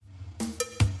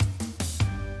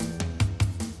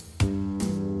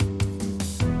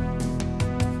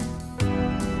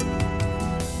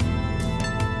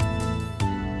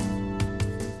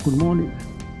Good morning.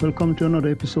 Welcome to another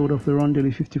episode of the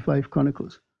Rondelli 55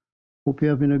 Chronicles. Hope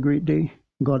you're having a great day.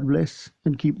 God bless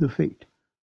and keep the faith.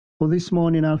 For this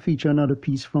morning, I'll feature another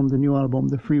piece from the new album,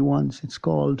 The Free Ones. It's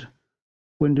called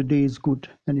When the Day is Good,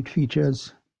 and it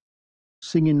features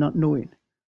Singing Not Knowing.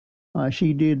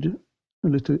 She did a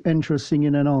little intro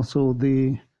singing and also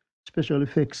the special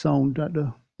effects sound at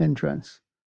the entrance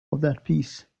of that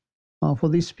piece. For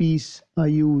this piece, I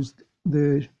used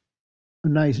a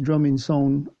nice drumming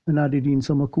sound and added in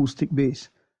some acoustic bass.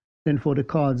 Then for the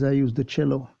chords, I used the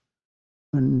cello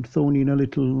and thrown in a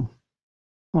little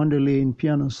underlaying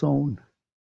piano sound,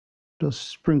 just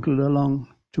sprinkled along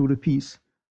through the piece.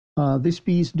 This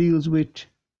piece deals with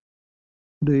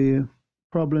the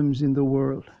problems in the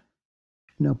world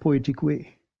in a poetic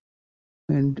way,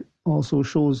 and also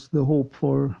shows the hope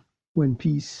for when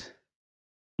peace,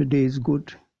 the day is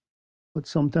good. But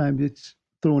sometimes it's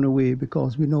thrown away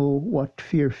because we know what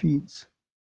fear feeds.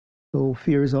 So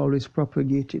fear is always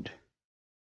propagated.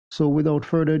 So without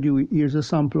further ado, here's a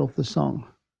sample of the song,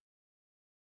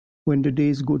 When the Day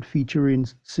is Good, featuring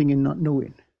Singing Not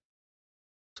Knowing.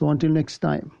 So until next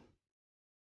time,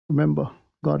 remember,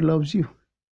 God loves you.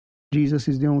 Jesus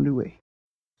is the only way.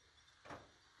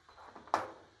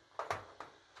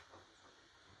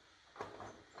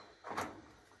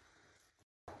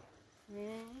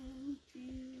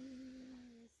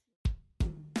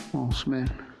 False man.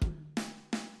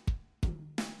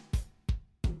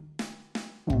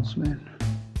 False man.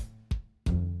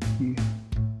 Yeah.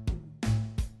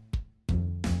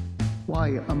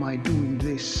 Why am I doing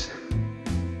this?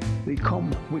 They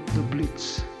come with the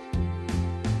blitz.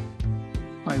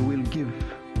 I will give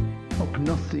up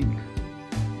nothing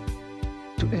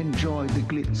to enjoy the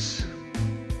glitz.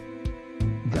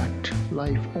 That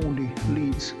life only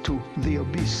leads to the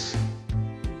abyss.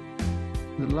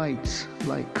 The lights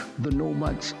like the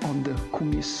nomads on the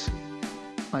kumis.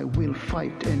 I will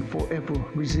fight and forever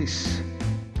resist.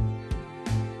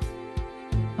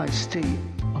 I stay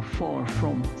afar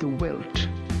from the wealth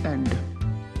and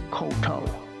kowtow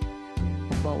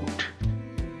about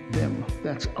them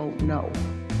that's out now.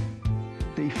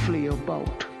 They flee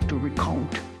about to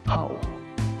recount how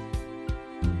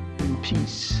in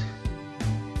peace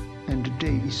and the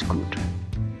day is good.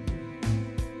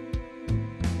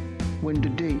 When the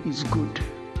day is good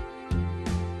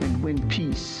and when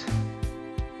peace.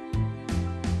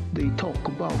 They talk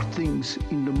about things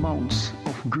in the mounts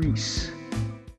of Greece.